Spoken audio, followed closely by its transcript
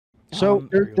So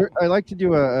There you go. I like to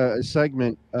do a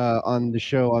segment on the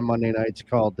show on Monday nights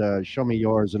called "Show Me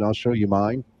Yours" and I'll show you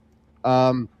mine.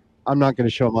 Um, I'm not going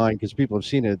to show mine because people have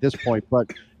seen it at this point.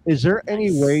 But is there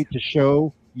any way Nice. to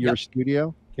show your Yep.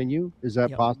 studio? Can you? Is that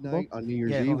Yep. possible on New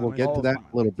Year's Yeah. Eve? Hold on. We'll Let me get see to what's that going in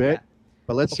on. a little bit. Yeah.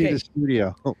 But let's see the Okay.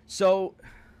 studio. So,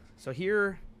 so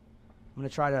here, I'm gonna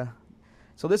try to.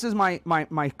 So this is my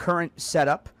current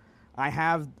setup. I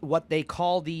have what they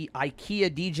call the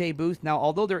IKEA DJ booth. Now,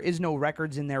 although there is no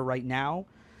records in there right now,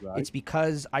 Right. it's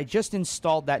because I just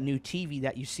installed that new TV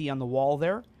that you see on the wall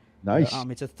there. Nice.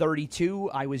 It's a 32.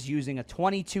 I was using a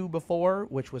 22 before,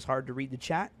 which was hard to read the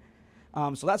chat.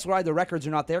 So that's why the records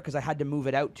are not there because I had to move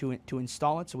it out to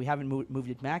install it. So we haven't moved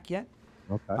it back yet.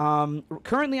 Okay.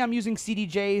 Currently, I'm using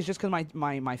CDJs just because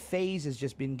my phase has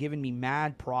just been giving me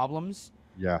mad problems.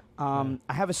 Yeah. I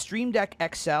have a Stream Deck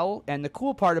XL, and the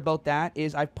cool part about that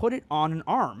is I put it on an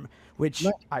arm, which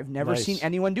Nice. I've never Nice. seen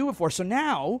anyone do before. So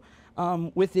now,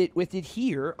 with it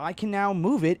here, I can now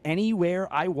move it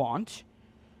anywhere I want,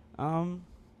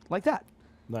 like that.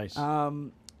 Nice.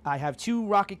 I have two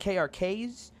Rocket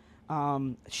KRKs.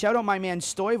 Shout out my man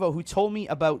Stoivo who told me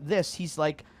about this. He's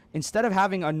like, instead of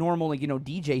having a normal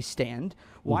DJ stand,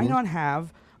 why not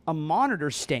have a monitor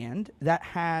stand that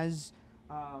has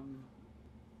a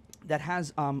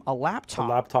laptop?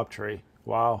 A laptop tray.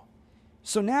 Wow.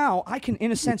 So now I can,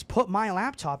 in a sense, put my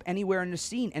laptop anywhere in the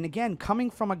scene. And again, coming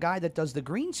from a guy that does the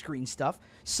green screen stuff,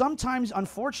 sometimes,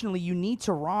 unfortunately, you need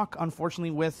to rock,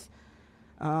 unfortunately, with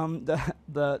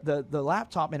the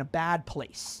laptop in a bad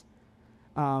place,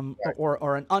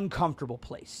 or an uncomfortable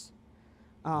place.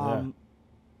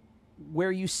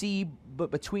 Where you see, but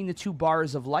between the two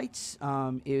bars of lights,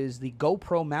 is the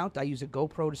GoPro mount. I use a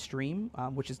GoPro to stream,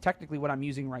 which is technically what I'm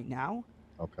using right now.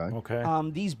 Okay. Okay.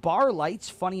 These bar lights,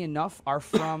 funny enough, are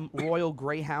from Royal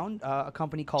Greyhound, a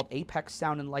company called Apex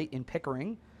Sound and Light in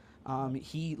Pickering.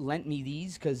 He lent me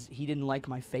these because he didn't like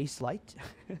my face light.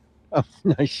 Oh,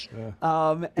 nice.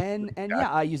 And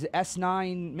yeah, I use the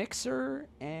S9 mixer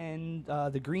and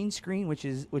the green screen, which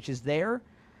is there.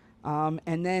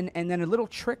 And then a little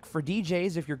trick for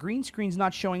DJs: if your green screen's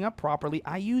not showing up properly,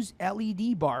 I use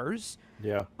LED bars.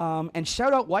 Yeah. And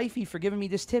shout out Wifey for giving me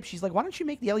this tip. She's like, why don't you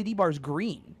make the LED bars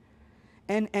green?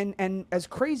 And as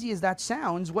crazy as that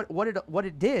sounds, what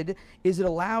it did is it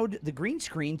allowed the green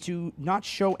screen to not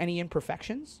show any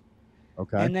imperfections.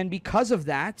 Okay. And then because of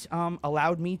that,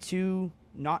 allowed me to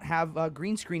not have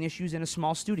green screen issues in a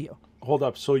small studio. Hold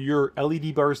up. So your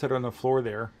LED bars that are on the floor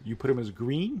there, you put them as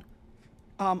green?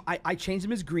 I changed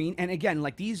them as green, and again,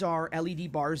 like these are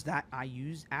LED bars that I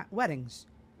use at weddings.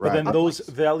 But then Right.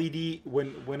 the LED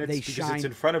when it's They because shine it's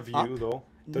in front of you up. though.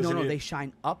 No, they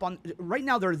shine up on. Right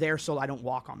now, they're there so I don't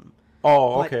walk on them.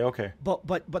 Oh, But- okay.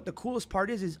 But the coolest part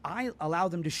is I allow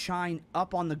them to shine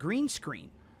up on the green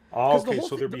screen. Oh, 'Cause okay. the whole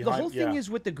So they're the behind. whole thing Yeah. is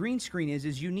with the green screen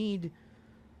is you need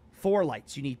 4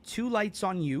 lights. You need 2 lights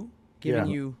on you, giving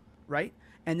Yeah. you right,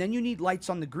 and then you need lights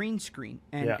on the green screen.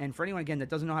 And Yeah. and for anyone again that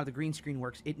doesn't know how the green screen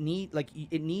works, it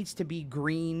needs to be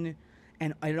green,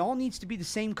 and it all needs to be the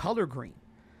same color green.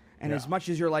 And as Yeah. much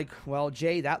as you're like, well,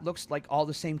 Jay, that looks like all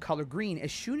the same color green,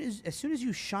 as soon as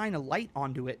you shine a light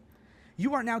onto it,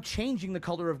 you are now changing the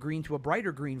color of green to a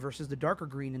brighter green versus the darker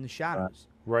green in the shadows.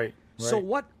 Right. So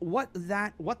what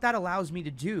that allows me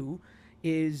to do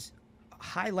is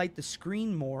highlight the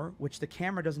screen more, which the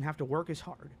camera doesn't have to work as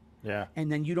hard, Yeah.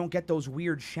 and then you don't get those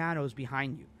weird shadows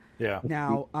behind you. Yeah.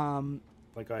 Now,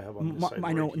 Like I have on this side.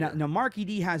 I know right now, here. now Mark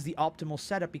ED has the optimal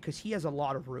setup because he has a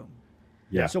lot of room.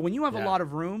 Yeah. So when you have a Yeah. lot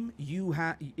of room,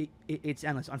 it's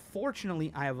endless.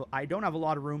 Unfortunately, I don't have a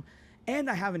lot of room, and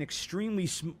I have an extremely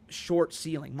short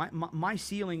ceiling. My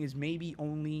ceiling is maybe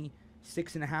only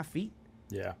 6.5 feet.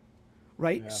 Yeah.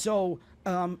 Right. Yeah. So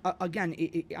again,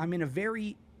 I'm in a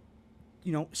very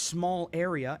small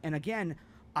area, and again,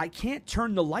 I can't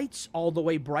turn the lights all the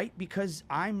way bright because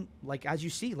I'm like, as you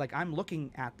see, like I'm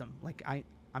looking at them, like I'm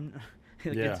like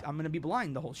Yeah. I'm gonna be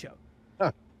blind the whole show.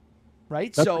 Huh.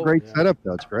 Right. That's so a great setup,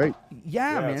 though. It's great.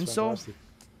 yeah, man. it's So fantastic.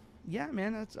 yeah,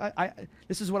 man. That's I.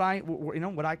 This is what I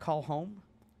what I call home.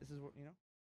 This is what